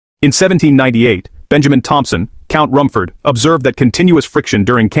In 1798, Benjamin Thompson, Count Rumford, observed that continuous friction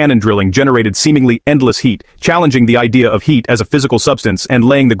during cannon drilling generated seemingly endless heat, challenging the idea of heat as a physical substance and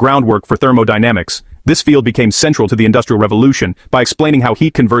laying the groundwork for thermodynamics. This field became central to the Industrial Revolution by explaining how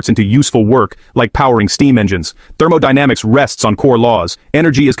heat converts into useful work, like powering steam engines. Thermodynamics rests on core laws.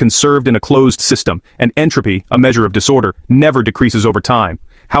 Energy is conserved in a closed system, and entropy, a measure of disorder, never decreases over time.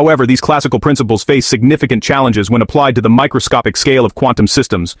 However, these classical principles face significant challenges when applied to the microscopic scale of quantum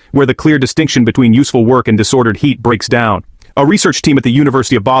systems, where the clear distinction between useful work and disordered heat breaks down. A research team at the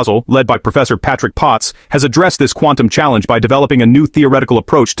University of Basel, led by Professor Patrick Potts, has addressed this quantum challenge by developing a new theoretical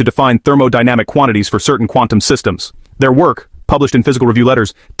approach to define thermodynamic quantities for certain quantum systems. Their work, published in Physical Review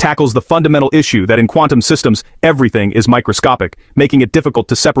Letters, tackles the fundamental issue that in quantum systems, everything is microscopic, making it difficult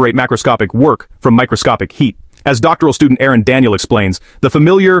to separate macroscopic work from microscopic heat. As doctoral student Aaron Daniel explains, the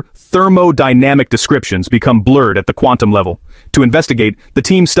familiar thermodynamic descriptions become blurred at the quantum level. To investigate, the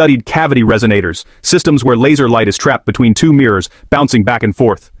team studied cavity resonators, systems where laser light is trapped between two mirrors, bouncing back and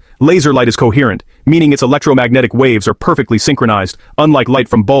forth. Laser light is coherent, meaning its electromagnetic waves are perfectly synchronized, unlike light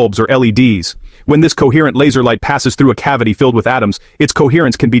from bulbs or LEDs. When this coherent laser light passes through a cavity filled with atoms, its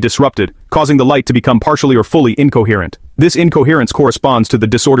coherence can be disrupted, causing the light to become partially or fully incoherent. This incoherence corresponds to the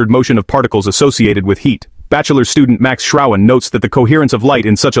disordered motion of particles associated with heat. Bachelor student Max Schrauen notes that the coherence of light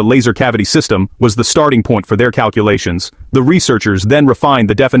in such a laser cavity system was the starting point for their calculations. The researchers then refined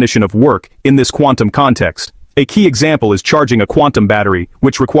the definition of work in this quantum context. A key example is charging a quantum battery,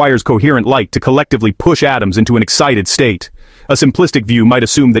 which requires coherent light to collectively push atoms into an excited state. A simplistic view might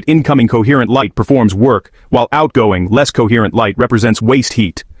assume that incoming coherent light performs work, while outgoing, less coherent light represents waste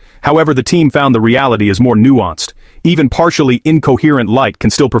heat. However, the team found the reality is more nuanced. Even partially incoherent light can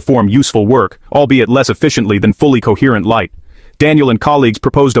still perform useful work, albeit less efficiently than fully coherent light. Daniel and colleagues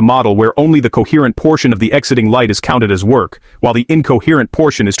proposed a model where only the coherent portion of the exiting light is counted as work, while the incoherent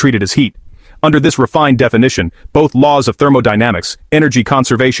portion is treated as heat. Under this refined definition, both laws of thermodynamics, energy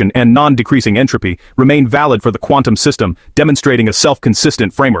conservation and non-decreasing entropy, remain valid for the quantum system, demonstrating a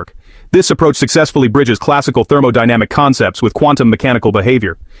self-consistent framework. This approach successfully bridges classical thermodynamic concepts with quantum mechanical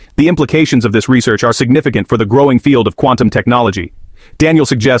behavior. The implications of this research are significant for the growing field of quantum technology. Daniel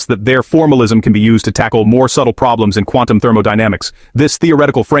suggests that their formalism can be used to tackle more subtle problems in quantum thermodynamics. This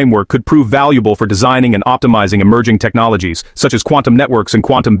theoretical framework could prove valuable for designing and optimizing emerging technologies, such as quantum networks and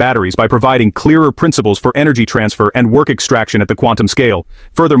quantum batteries, by providing clearer principles for energy transfer and work extraction at the quantum scale.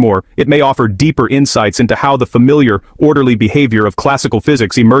 Furthermore, it may offer deeper insights into how the familiar, orderly behavior of classical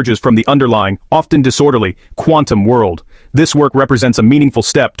physics emerges from the underlying, often disorderly, quantum world. This work represents a meaningful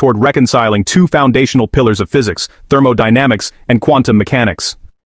step toward reconciling two foundational pillars of physics, thermodynamics and quantum mechanics.